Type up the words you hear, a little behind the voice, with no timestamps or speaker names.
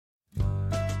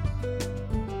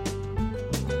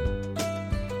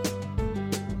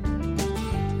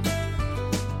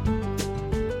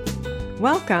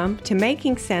Welcome to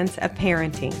Making Sense of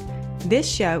Parenting. This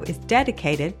show is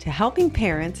dedicated to helping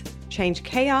parents change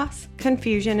chaos,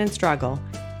 confusion, and struggle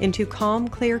into calm,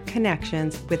 clear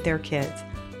connections with their kids,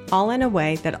 all in a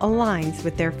way that aligns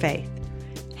with their faith.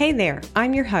 Hey there,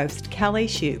 I'm your host, Kelly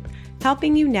Shoup,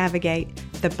 helping you navigate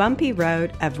the bumpy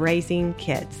road of raising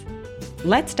kids.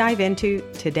 Let's dive into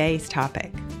today's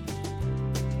topic.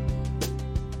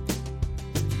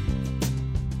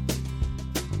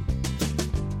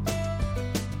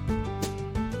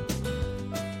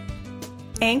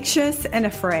 Anxious and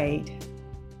afraid.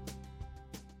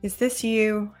 Is this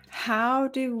you? How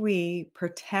do we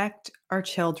protect our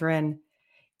children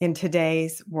in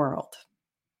today's world?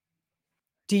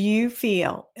 Do you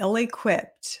feel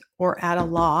ill-equipped or at a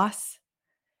loss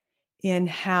in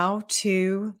how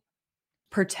to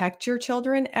protect your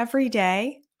children every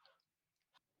day?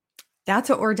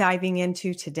 That's what we're diving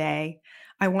into today.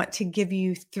 I want to give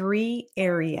you 3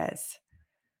 areas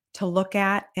to look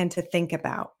at and to think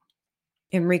about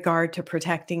in regard to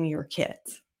protecting your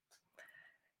kids.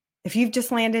 If you've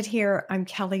just landed here, I'm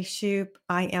Kelly Shoup.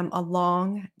 I am a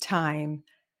long-time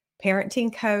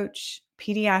parenting coach,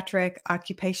 pediatric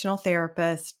occupational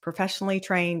therapist, professionally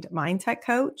trained mindset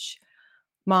coach,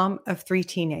 mom of 3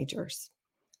 teenagers.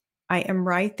 I am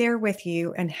right there with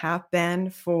you and have been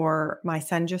for my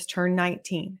son just turned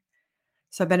 19.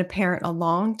 So I've been a parent a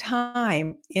long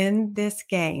time in this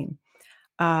game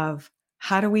of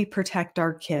how do we protect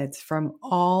our kids from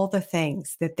all the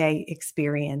things that they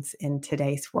experience in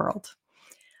today's world.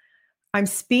 I'm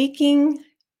speaking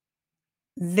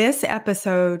this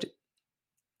episode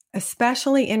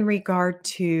especially in regard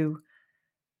to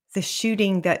the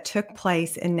shooting that took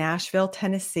place in Nashville,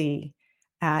 Tennessee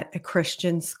at a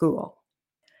Christian school.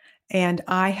 And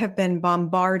I have been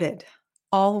bombarded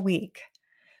all week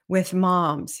with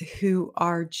moms who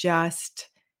are just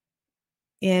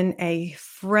in a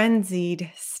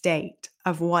frenzied state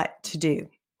of what to do.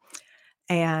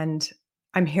 And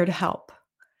I'm here to help.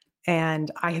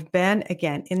 And I have been,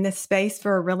 again, in this space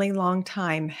for a really long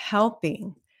time,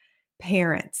 helping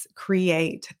parents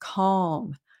create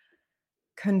calm,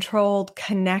 controlled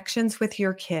connections with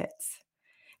your kids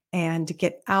and to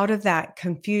get out of that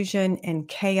confusion and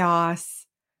chaos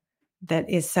that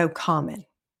is so common.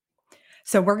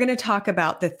 So we're going to talk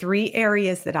about the 3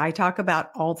 areas that I talk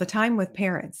about all the time with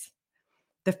parents.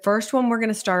 The first one we're going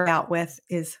to start out with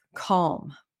is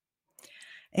calm.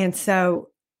 And so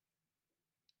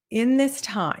in this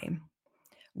time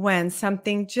when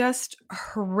something just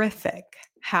horrific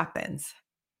happens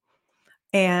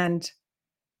and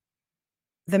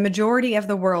the majority of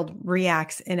the world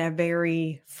reacts in a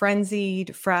very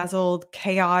frenzied, frazzled,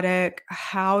 chaotic,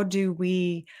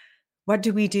 what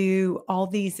do we do? All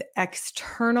these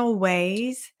external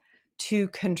ways to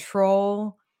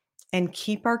control and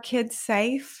keep our kids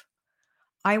safe.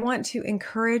 I want to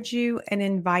encourage you and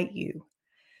invite you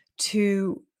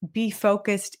to be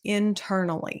focused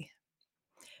internally.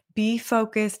 Be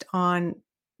focused on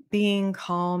being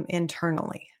calm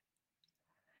internally.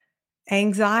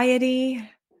 Anxiety,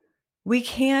 we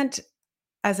can't,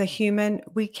 as a human,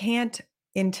 we can't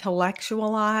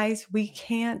intellectualize, we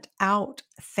can't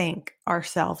outthink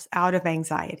ourselves out of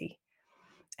anxiety.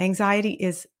 Anxiety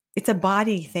it's a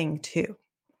body thing too.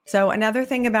 So another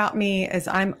thing about me is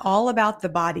I'm all about the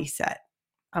body set.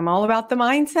 I'm all about the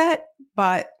mindset,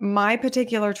 but my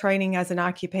particular training as an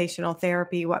occupational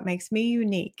therapy, what makes me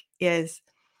unique is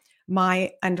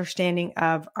my understanding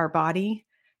of our body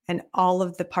and all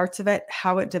of the parts of it,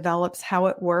 how it develops, how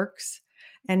it works,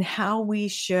 and how we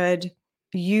should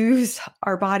use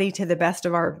our body to the best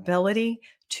of our ability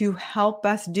to help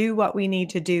us do what we need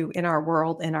to do in our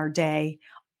world, in our day,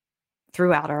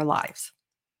 throughout our lives.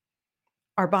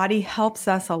 Our body helps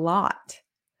us a lot.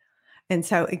 And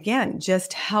so again,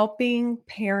 just helping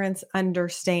parents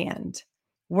understand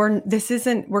we're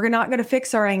not going to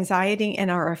fix our anxiety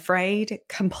and our afraid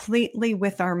completely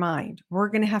with our mind. We're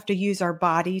going to have to use our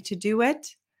body to do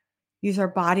it. Use our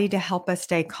body to help us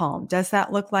stay calm. Does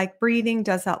that look like breathing?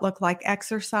 Does that look like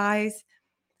exercise?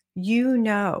 You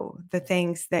know the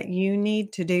things that you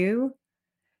need to do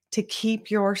to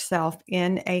keep yourself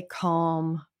in a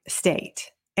calm state.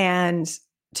 And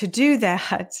to do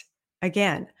that,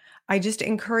 again, I just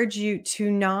encourage you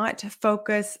to not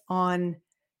focus on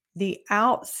the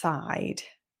outside,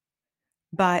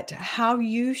 but how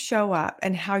you show up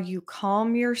and how you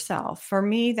calm yourself. For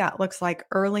me, that looks like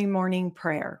early morning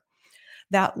prayer.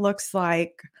 That looks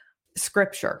like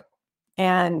scripture.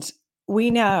 And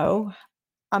we know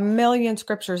a million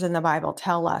scriptures in the Bible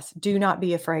tell us, do not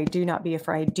be afraid, do not be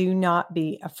afraid, do not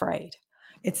be afraid.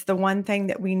 It's the one thing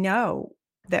that we know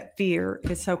that fear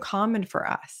is so common for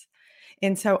us.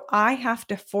 And so I have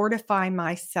to fortify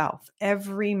myself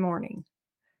every morning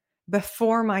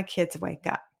before my kids wake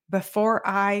up, before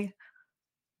I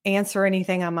answer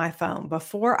anything on my phone,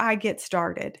 before I get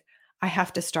started. I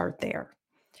have to start there.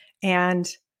 And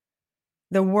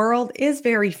the world is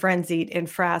very frenzied and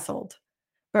frazzled.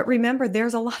 But remember,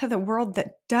 there's a lot of the world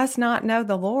that does not know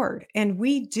the Lord, and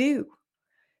we do.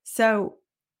 So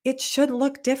it should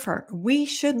look different. We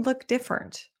should look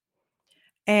different.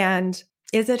 And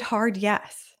is it hard?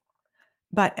 Yes.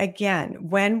 But again,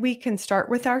 when we can start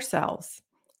with ourselves,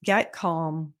 get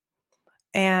calm,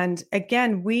 and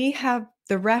again, we have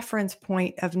the reference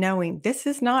point of knowing this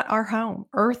is not our home.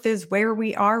 Earth is where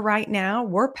we are right now.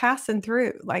 We're passing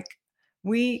through.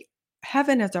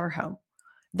 Heaven is our home.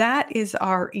 That is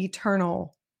our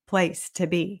eternal place to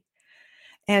be.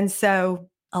 And so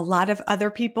a lot of other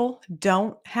people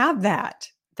don't have that.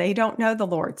 They don't know the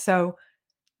Lord. So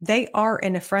they are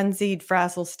in a frenzied,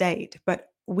 frazzled state, but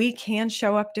we can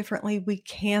show up differently. We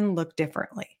can look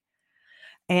differently.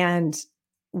 And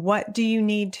what do you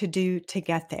need to do to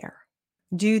get there?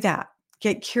 Do that.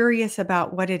 Get curious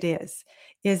about what it is.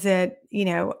 Is it,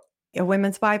 a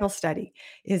women's Bible study?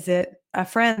 Is it a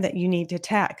friend that you need to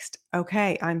text?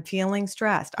 Okay, I'm feeling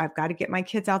stressed. I've got to get my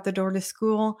kids out the door to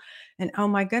school. And oh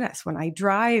my goodness, when I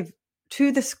drive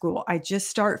to the school, I just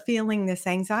start feeling this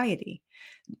anxiety.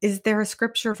 Is there a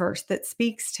scripture verse that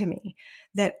speaks to me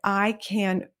that I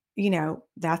can,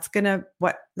 that's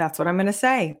what I'm going to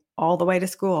say all the way to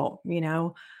school,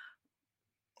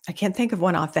 I can't think of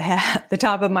one off the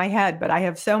top of my head, but I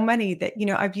have so many that,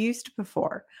 I've used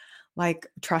before, like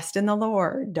trust in the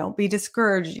Lord, don't be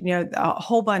discouraged, a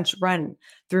whole bunch run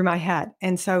through my head.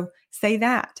 And so say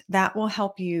that will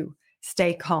help you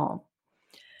stay calm.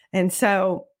 And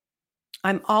so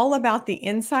I'm all about the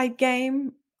inside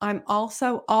game. I'm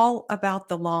also all about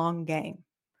the long game.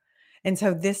 And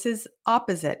so this is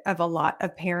opposite of a lot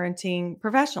of parenting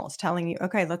professionals telling you,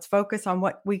 okay, let's focus on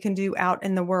what we can do out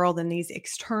in the world and these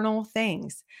external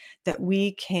things that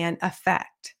we can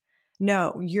affect.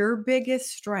 No, your biggest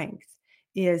strength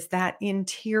is that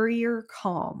interior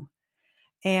calm.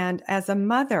 And as a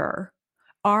mother,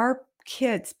 our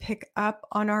kids pick up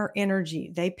on our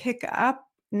energy. They pick up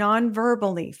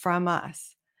non-verbally from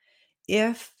us.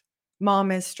 If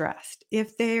mom is stressed,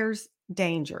 if there's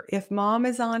danger, if mom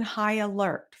is on high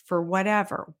alert for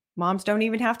whatever, moms don't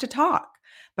even have to talk,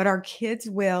 but our kids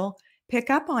will pick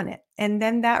up on it. And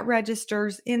then that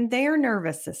registers in their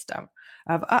nervous system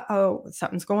of, uh-oh,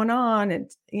 something's going on.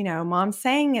 And, mom's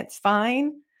saying it's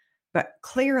fine, but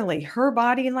clearly her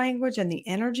body language and the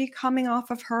energy coming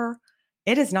off of her,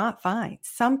 it is not fine.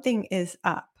 Something is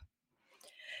up.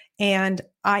 And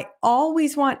I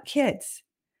always want kids,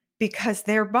 because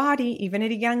their body, even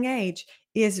at a young age,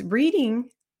 is reading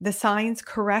the signs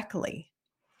correctly.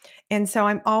 And so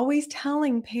I'm always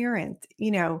telling parents,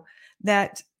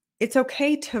 that it's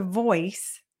okay to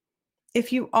voice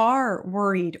if you are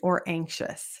worried or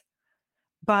anxious.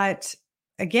 But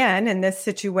again, in this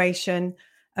situation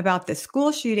about the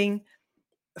school shooting,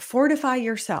 fortify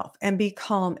yourself and be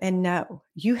calm and know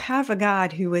you have a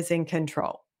God who is in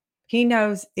control. He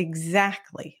knows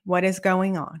exactly what is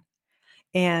going on,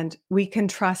 and we can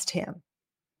trust him.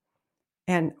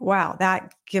 And wow,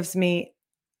 that gives me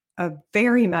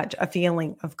very much a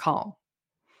feeling of calm.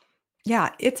 Yeah,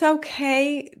 it's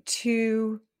okay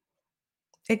to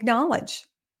acknowledge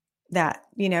that,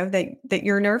 that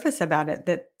you're nervous about it,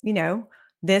 that,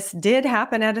 this did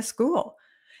happen at a school.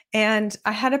 And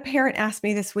I had a parent ask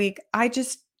me this week, I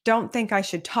just don't think I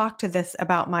should talk to this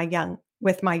about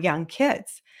with my young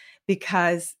kids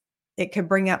because it could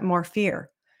bring up more fear.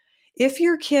 If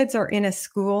your kids are in a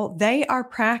school, they are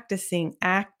practicing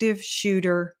active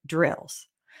shooter drills,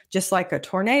 just like a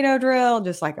tornado drill,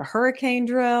 just like a hurricane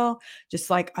drill, just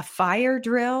like a fire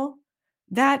drill.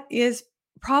 That is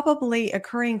probably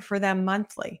occurring for them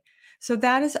monthly. So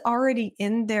that is already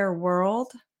in their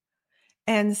world.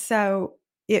 And so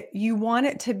you want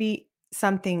it to be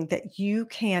something that you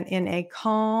can, in a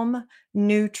calm,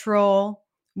 neutral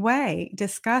way,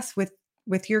 discuss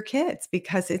with your kids,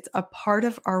 because it's a part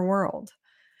of our world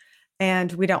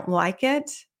and we don't like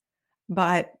it,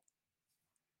 but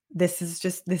this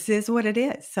is what it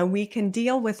is. So we can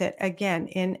deal with it again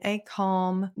in a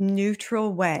calm,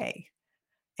 neutral way.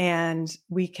 And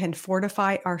we can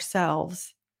fortify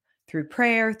ourselves through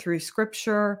prayer, through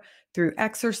scripture, through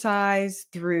exercise,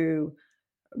 through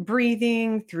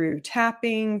breathing, through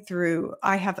tapping,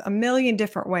 I have a million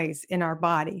different ways in our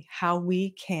body how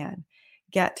we can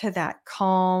get to that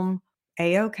calm,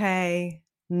 a-okay,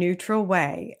 neutral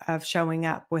way of showing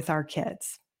up with our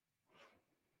kids.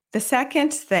 The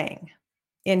second thing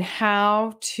in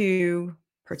how to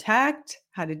protect,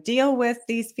 how to deal with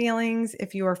these feelings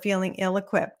if you are feeling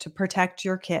ill-equipped to protect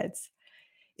your kids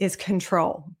is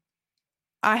control.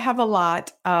 I have a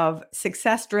lot of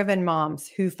success-driven moms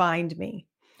who find me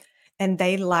and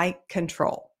they like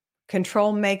control.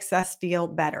 Control makes us feel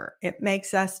better. It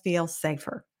makes us feel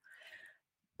safer.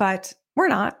 But we're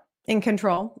not in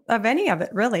control of any of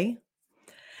it, really.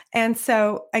 And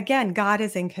so, again, God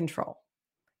is in control.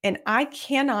 And I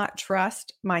cannot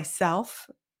trust myself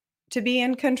to be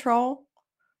in control,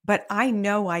 but I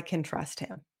know I can trust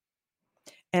Him.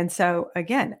 And so,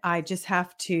 again, I just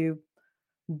have to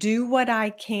do what I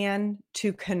can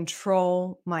to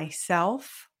control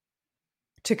myself,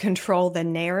 to control the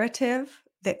narrative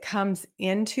that comes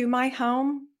into my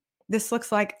home. This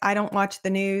looks like I don't watch the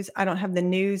news. I don't have the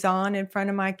news on in front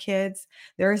of my kids.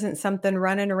 There isn't something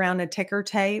running around a ticker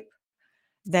tape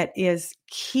that is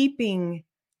keeping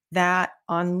that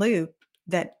on loop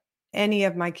that any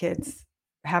of my kids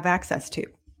have access to.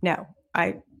 No,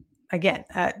 again,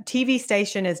 a TV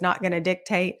station is not going to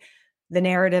dictate the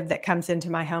narrative that comes into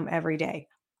my home every day.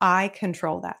 I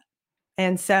control that.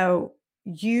 And so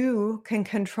you can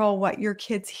control what your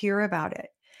kids hear about it.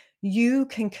 You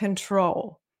can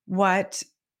control what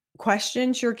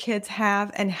questions your kids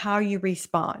have and how you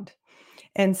respond.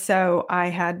 And so I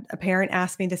had a parent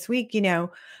ask me this week,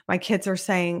 my kids are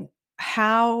saying,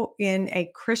 how in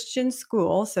a Christian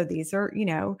school, so these are,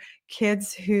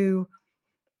 kids who,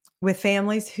 with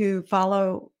families who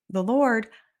follow the Lord,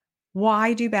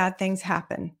 why do bad things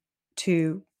happen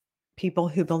to people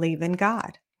who believe in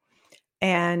God?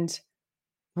 And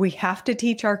we have to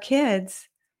teach our kids,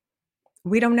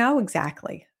 we don't know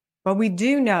exactly, but we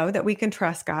do know that we can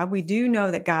trust God. We do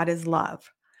know that God is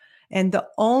love. And the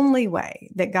only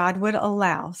way that God would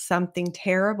allow something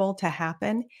terrible to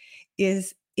happen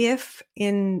is if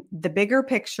in the bigger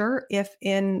picture, if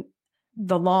in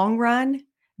the long run,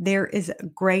 there is a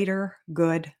greater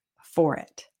good for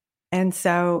it. And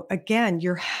so again,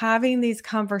 you're having these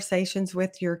conversations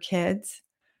with your kids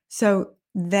so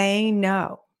they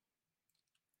know.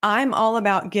 I'm all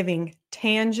about giving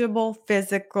tangible,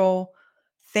 physical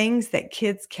things that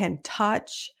kids can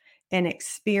touch and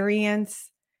experience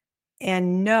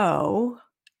and know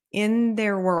in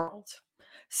their world.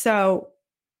 So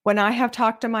when I have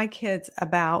talked to my kids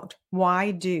about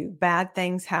why do bad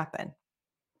things happen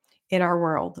in our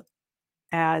world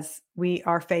as we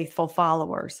are faithful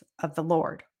followers of the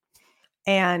Lord,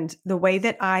 and the way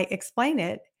that I explain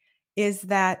it is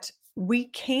that we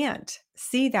can't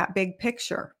see that big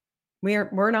picture.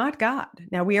 We're not God.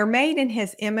 Now we are made in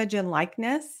His image and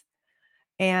likeness,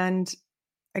 and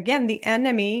again, the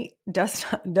enemy does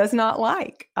not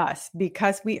like us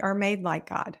because we are made like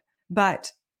God.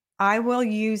 But I will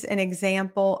use an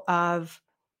example of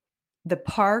the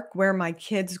park where my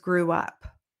kids grew up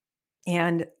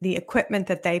and the equipment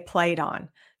that they played on,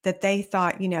 that they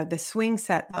thought, the swing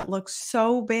set that looked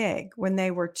so big when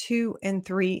they were 2 and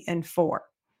 3 and 4.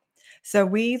 So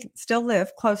we still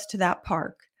live close to that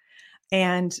park.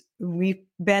 And we've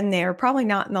been there, probably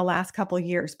not in the last couple of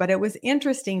years, but it was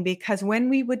interesting because when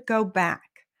we would go back,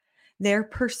 their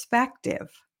perspective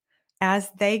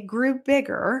as they grew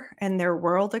bigger and their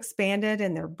world expanded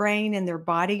and their brain and their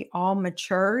body all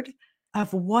matured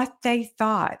of what they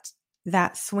thought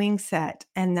that swing set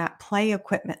and that play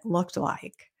equipment looked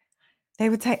like. They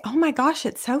would say, "Oh my gosh,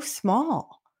 it's so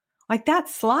small. Like that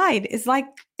slide is like,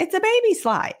 it's a baby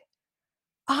slide."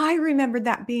 I remember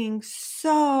that being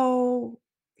so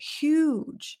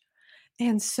huge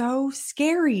and so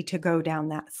scary to go down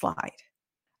that slide,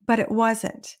 but it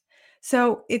wasn't.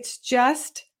 So it's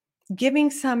just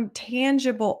giving some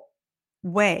tangible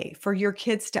way for your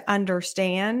kids to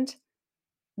understand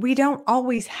we don't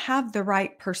always have the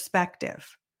right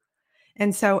perspective.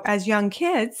 And so as young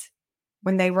kids,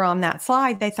 when they were on that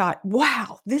slide, they thought,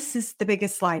 wow, this is the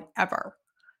biggest slide ever.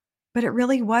 But it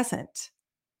really wasn't,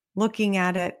 looking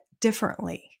at it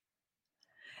differently.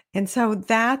 And so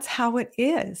that's how it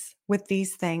is with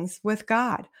these things with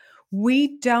God.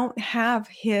 We don't have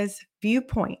His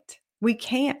viewpoint. We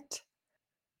can't.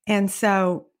 And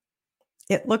so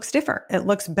it looks different. It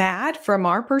looks bad from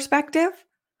our perspective.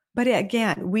 But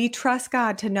again, we trust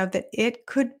God to know that it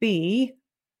could be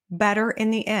better in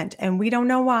the end. And we don't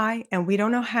know why, and we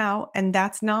don't know how. And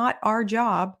that's not our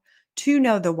job to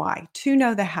know the why, to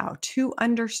know the how, to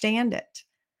understand it.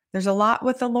 There's a lot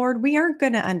with the Lord we aren't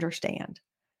going to understand,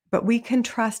 but we can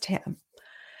trust Him.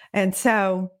 And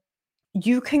so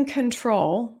you can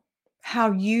control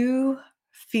how you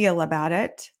feel about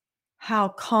it, how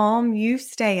calm you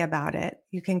stay about it.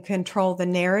 You can control the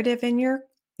narrative in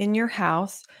your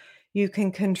house. You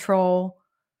can control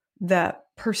the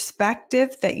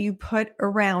perspective that you put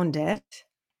around it.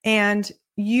 And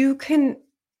you can,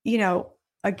 you know,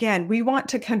 again, we want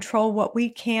to control what we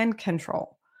can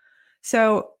control.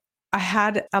 So I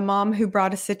had a mom who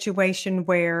brought a situation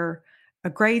where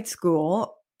a grade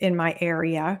school in my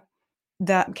area,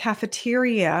 the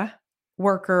cafeteria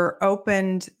worker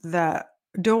opened the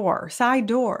side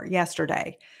door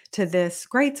yesterday to this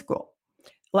grade school,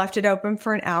 left it open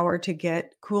for an hour to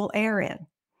get cool air in.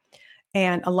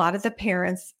 And a lot of the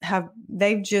parents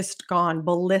they've just gone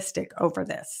ballistic over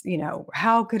this. You know,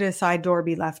 how could a side door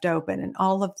be left open and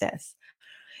all of this?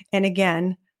 And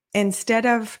again, instead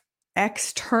of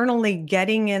externally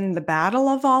getting in the battle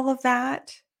of all of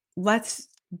that, let's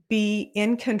be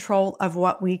in control of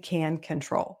what we can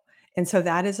control. And so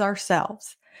that is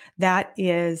ourselves. That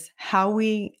is how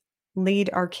we lead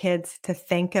our kids to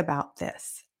think about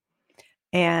this.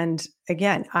 And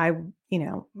again,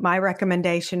 my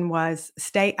recommendation was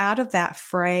stay out of that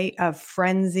fray of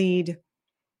frenzied,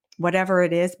 whatever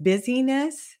it is,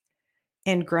 busyness,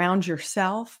 and ground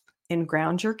yourself and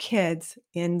ground your kids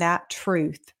in that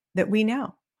truth that we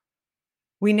know.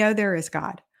 We know there is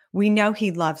God. We know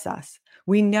He loves us.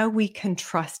 We know we can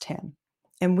trust Him.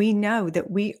 And we know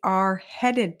that we are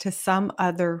headed to some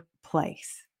other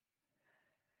place.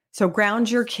 So ground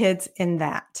your kids in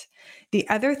that. The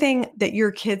other thing that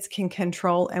your kids can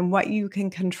control and what you can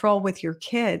control with your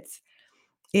kids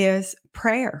is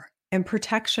prayer and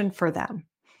protection for them.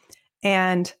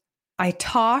 And I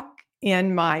talk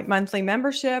in my monthly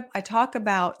membership, I talk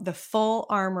about the full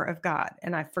armor of God.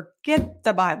 And I forget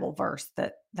the Bible verse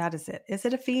that is it. Is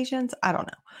it Ephesians? I don't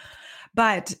know.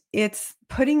 But it's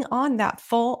putting on that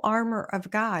full armor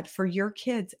of God for your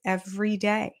kids every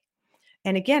day.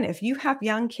 And again, if you have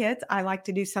young kids, I like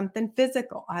to do something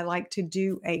physical. I like to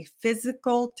do a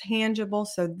physical, tangible,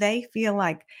 so they feel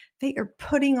like they are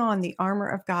putting on the armor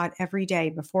of God every day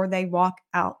before they walk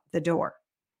out the door.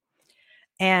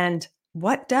 And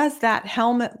what does that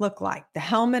helmet look like? The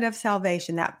helmet of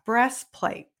salvation, that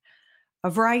breastplate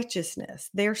of righteousness,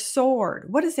 their sword.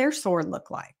 What does their sword look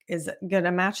like? Is it going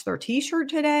to match their t-shirt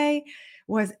today?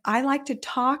 I like to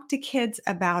talk to kids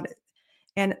about it.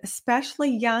 And especially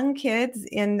young kids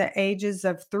in the ages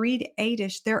of 3 to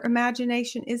 8-ish, their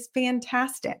imagination is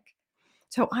fantastic.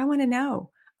 So I want to know,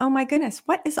 oh my goodness,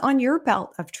 what is on your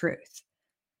belt of truth?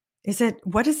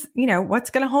 What's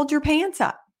going to hold your pants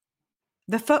up?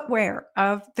 The footwear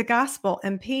of the gospel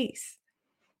and peace.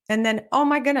 And then, oh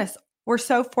my goodness, we're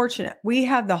so fortunate. We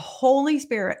have the Holy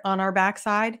Spirit on our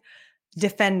backside,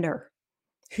 defender,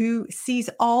 who sees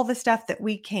all the stuff that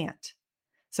we can't.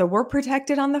 So we're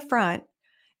protected on the front.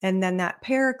 And then that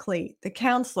paraclete, the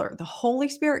counselor, the Holy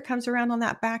Spirit comes around on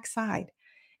that backside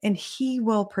and He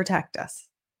will protect us.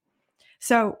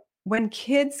 So when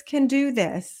kids can do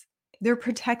this, they're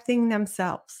protecting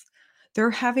themselves.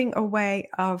 They're having a way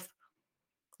of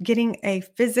getting a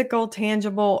physical,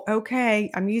 tangible, okay,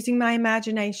 I'm using my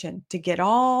imagination to get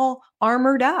all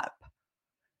armored up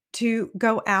to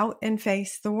go out and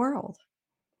face the world.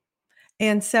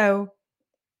 And so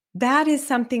that is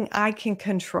something I can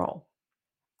control.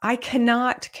 I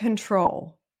cannot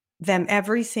control them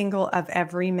every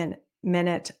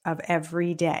minute of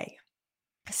every day.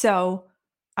 So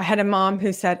I had a mom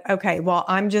who said, okay, well,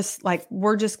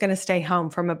 we're just going to stay home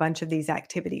from a bunch of these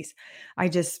activities.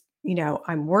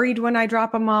 I'm worried when I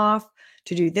drop them off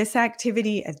to do this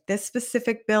activity at this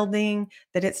specific building,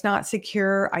 that it's not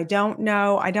secure. I don't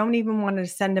know. I don't even want to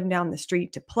send them down the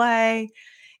street to play.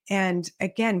 And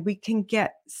again, we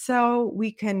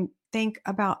can think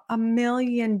about a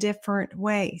million different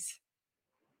ways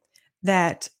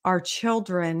that our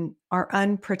children are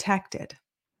unprotected.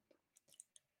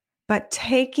 But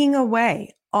taking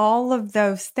away all of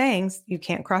those things, you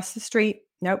can't cross the street.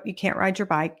 Nope, you can't ride your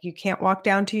bike. You can't walk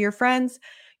down to your friends.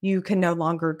 You can no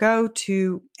longer go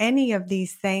to any of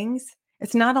these things.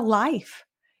 It's not a life.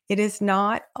 It is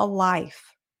not a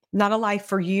life. Not a life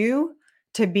for you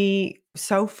to be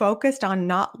so focused on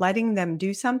not letting them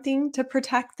do something to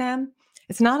protect them.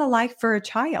 It's not a life for a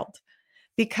child,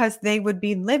 because they would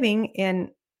be living in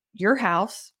your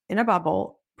house in a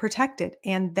bubble, protected,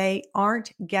 and they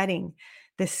aren't getting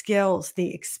the skills,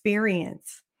 the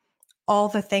experience, all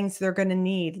the things they're going to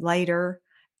need later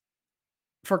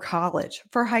for college,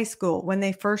 for high school, when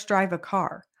they first drive a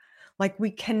car. Like,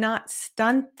 we cannot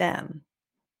stunt them,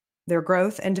 their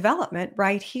growth and development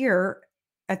right here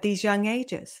at these young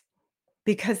ages,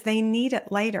 because they need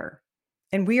it later.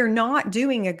 And we are not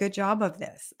doing a good job of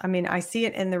this. I mean, I see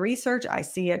it in the research. I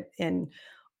see it in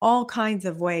all kinds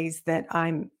of ways that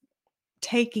I'm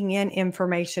taking in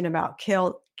information about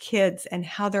kids and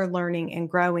how they're learning and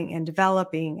growing and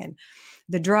developing, and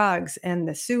the drugs and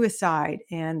the suicide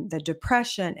and the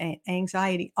depression and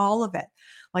anxiety, all of it.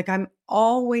 Like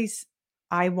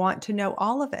I want to know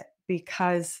all of it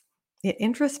because it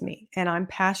interests me and I'm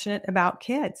passionate about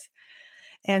kids.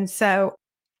 And so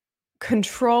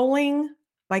controlling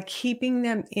by keeping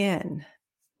them in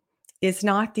is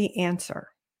not the answer.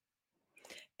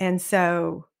 And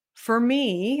so for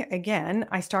me, again,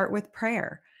 I start with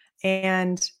prayer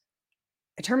and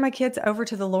I turn my kids over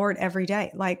to the Lord every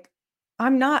day. Like,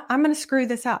 I'm going to screw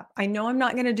this up. I know I'm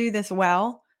not going to do this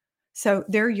well. So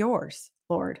they're yours,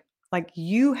 Lord. Like,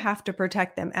 you have to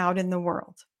protect them out in the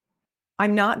world.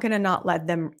 I'm not going to not let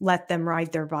them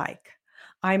ride their bike.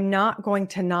 I'm not going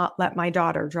to not let my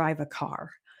daughter drive a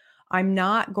car. I'm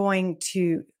not going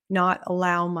to not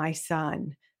allow my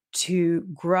son to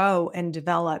grow and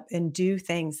develop and do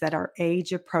things that are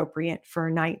age appropriate for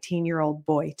a 19-year-old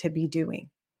boy to be doing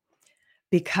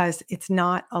because it's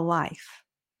not a life.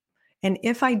 And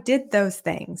if I did those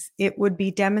things, it would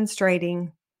be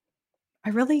demonstrating I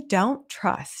really don't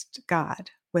trust God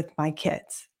with my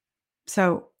kids.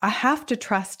 So I have to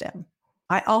trust him.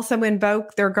 I also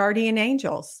invoke their guardian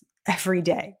angels every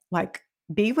day, like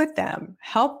be with them,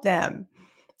 help them,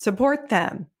 support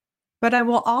them. But I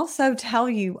will also tell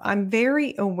you, I'm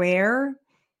very aware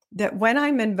that when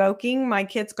I'm invoking my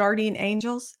kids' guardian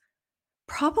angels,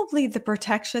 probably the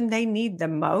protection they need the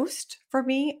most for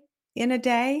me in a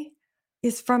day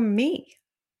is from me.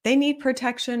 They need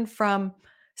protection from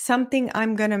something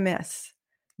I'm going to miss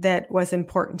that was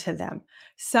important to them,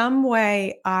 some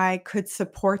way I could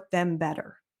support them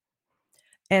better.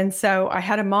 And so I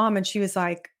had a mom and she was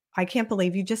like, I can't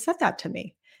believe you just said that to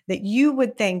me, that you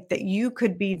would think that you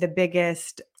could be the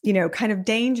biggest, kind of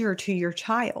danger to your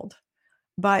child.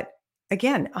 But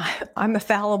again, I'm a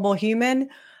fallible human.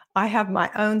 I have my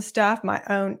own stuff,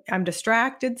 I'm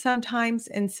distracted sometimes.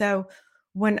 And so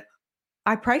when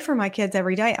I pray for my kids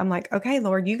every day, I'm like, okay,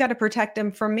 Lord, you got to protect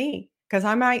them from me because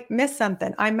I might miss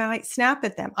something. I might snap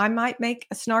at them. I might make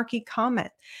a snarky comment.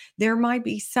 There might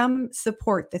be some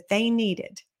support that they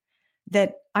needed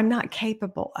that I'm not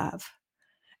capable of.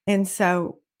 And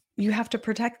so you have to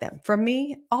protect them from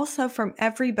me, also from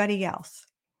everybody else.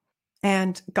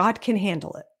 And God can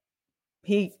handle it.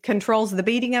 He controls the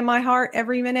beating of my heart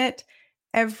every minute,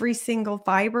 every single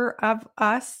fiber of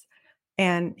us,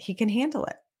 and he can handle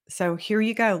it. So here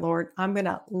you go, Lord. I'm going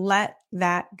to let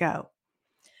that go.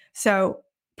 So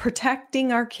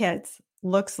protecting our kids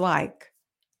looks like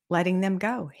letting them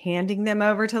go, handing them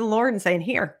over to the Lord and saying,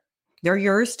 here, they're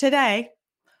yours today.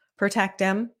 Protect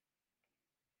them.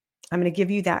 I'm going to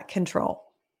give you that control.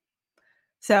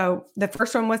 So the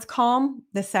first one was calm.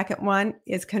 The second one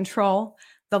is control.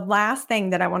 The last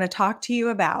thing that I want to talk to you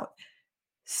about,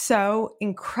 so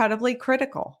incredibly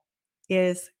critical,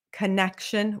 is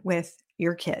connection with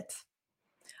your kids.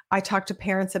 I talk to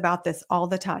parents about this all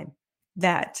the time,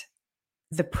 that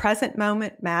the present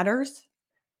moment matters.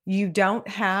 You don't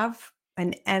have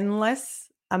an endless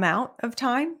amount of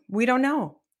time. We don't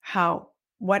know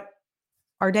what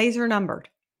our days are numbered.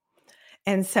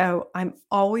 And so I'm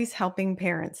always helping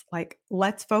parents, like,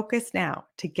 let's focus now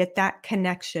to get that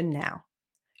connection now.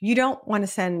 You don't want to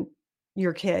send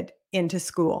your kid into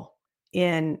school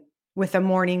with a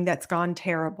morning that's gone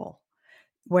terrible,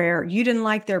 where you didn't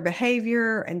like their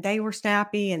behavior and they were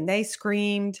snappy and they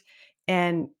screamed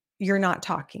and you're not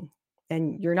talking.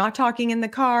 And you're not talking in the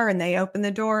car and they open the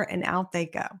door and out they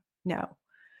go. No,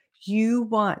 you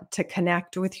want to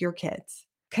connect with your kids.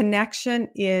 Connection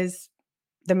is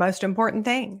the most important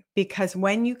thing because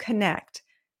when you connect,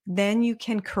 then you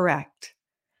can correct.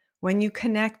 When you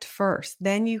connect first,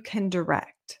 then you can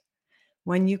direct.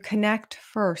 When you connect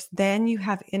first, then you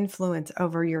have influence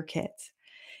over your kids.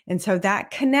 And so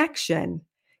that connection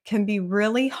can be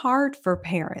really hard for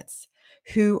parents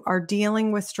who are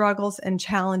dealing with struggles and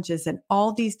challenges and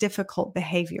all these difficult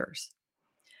behaviors.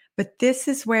 But this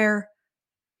is where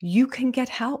you can get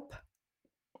help,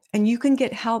 and you can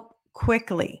get help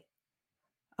quickly.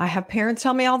 I have parents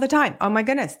tell me all the time, oh my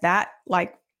goodness, that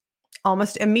like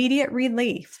almost immediate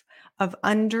relief of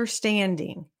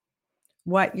understanding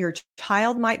what your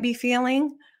child might be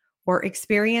feeling or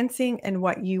experiencing and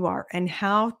what you are, and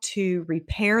how to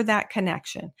repair that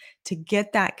connection, to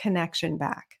get that connection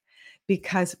back.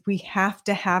 Because we have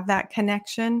to have that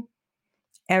connection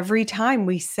every time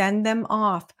we send them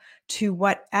off to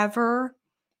whatever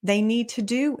they need to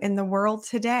do in the world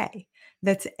today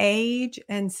that's age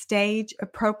and stage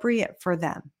appropriate for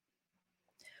them.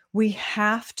 We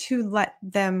have to let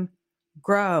them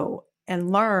grow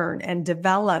and learn and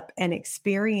develop and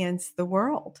experience the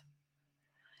world.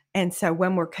 And so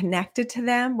when we're connected to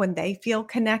them, when they feel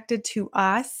connected to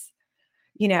us,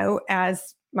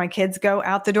 as my kids go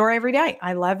out the door every day,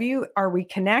 I love you. Are we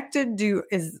connected?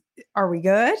 Are we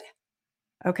good?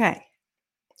 Okay.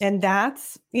 And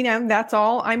that's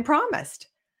all I'm promised.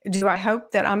 Do I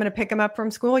hope that I'm going to pick them up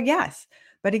from school? Yes.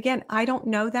 But again, I don't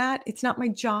know that. It's not my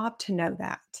job to know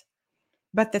that.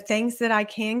 But the things that I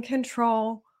can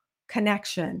control,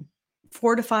 connection,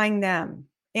 fortifying them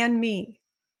and me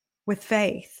with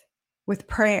faith, with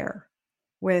prayer,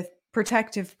 with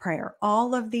protective prayer,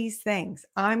 all of these things,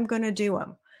 I'm going to do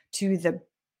them to the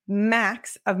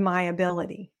max of my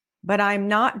ability. But I'm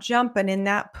not jumping in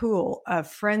that pool of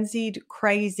frenzied,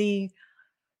 crazy,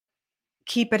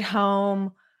 keep it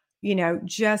home,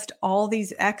 just all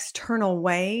these external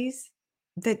ways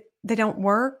that they don't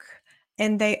work.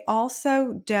 And they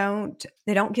also don't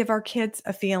give our kids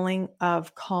a feeling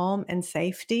of calm and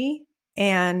safety.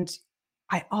 And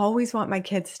I always want my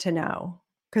kids to know,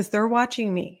 because they're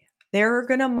watching me. They're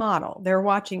going to model. They're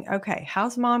watching, okay,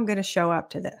 how's mom going to show up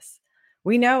to this?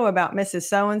 We know about Mrs.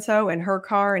 So-and-so and her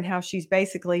car and how she's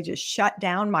basically just shut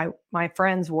down my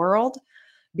friend's world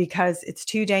because it's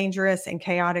too dangerous and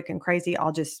chaotic and crazy.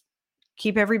 I'll just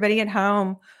keep everybody at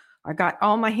home. I got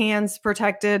all my hands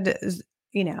protected.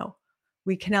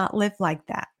 We cannot live like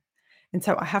that. And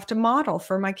so I have to model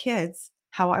for my kids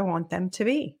how I want them to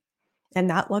be. And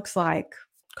that looks like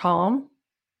calm,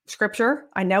 scripture.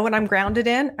 I know what I'm grounded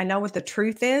in. I know what the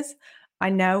truth is. I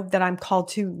know that I'm called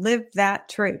to live that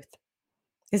truth.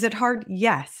 Is it hard?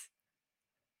 Yes.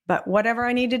 But whatever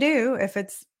I need to do, if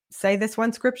it's say this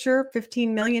one scripture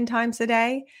 15 million times a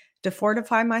day to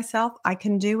fortify myself, I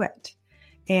can do it.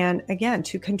 And again,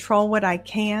 to control what I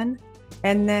can,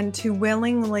 and then to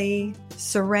willingly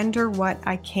surrender what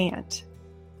I can't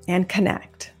and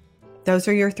connect. Those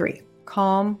are your 3: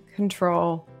 calm,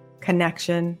 control,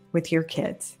 connection with your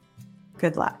kids.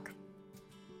 Good luck.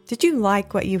 Did you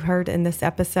like what you heard in this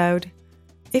episode?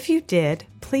 If you did,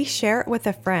 please share it with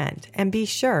a friend and be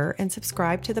sure and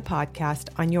subscribe to the podcast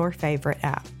on your favorite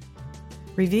app.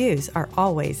 Reviews are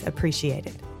always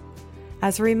appreciated.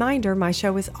 As a reminder, my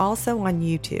show is also on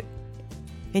YouTube.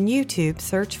 In YouTube,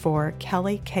 search for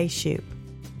Kelly K. Shoup.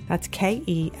 That's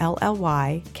KELLYKSHOUP.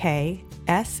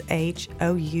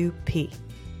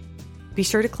 Be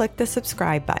sure to click the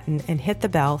subscribe button and hit the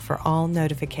bell for all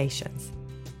notifications.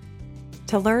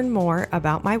 To learn more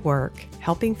about my work,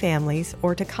 helping families,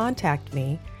 or to contact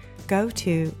me, go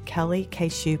to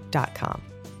kellyKShoup.com.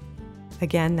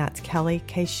 Again, that's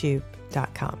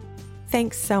kellyKShoup.com.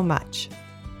 Thanks so much.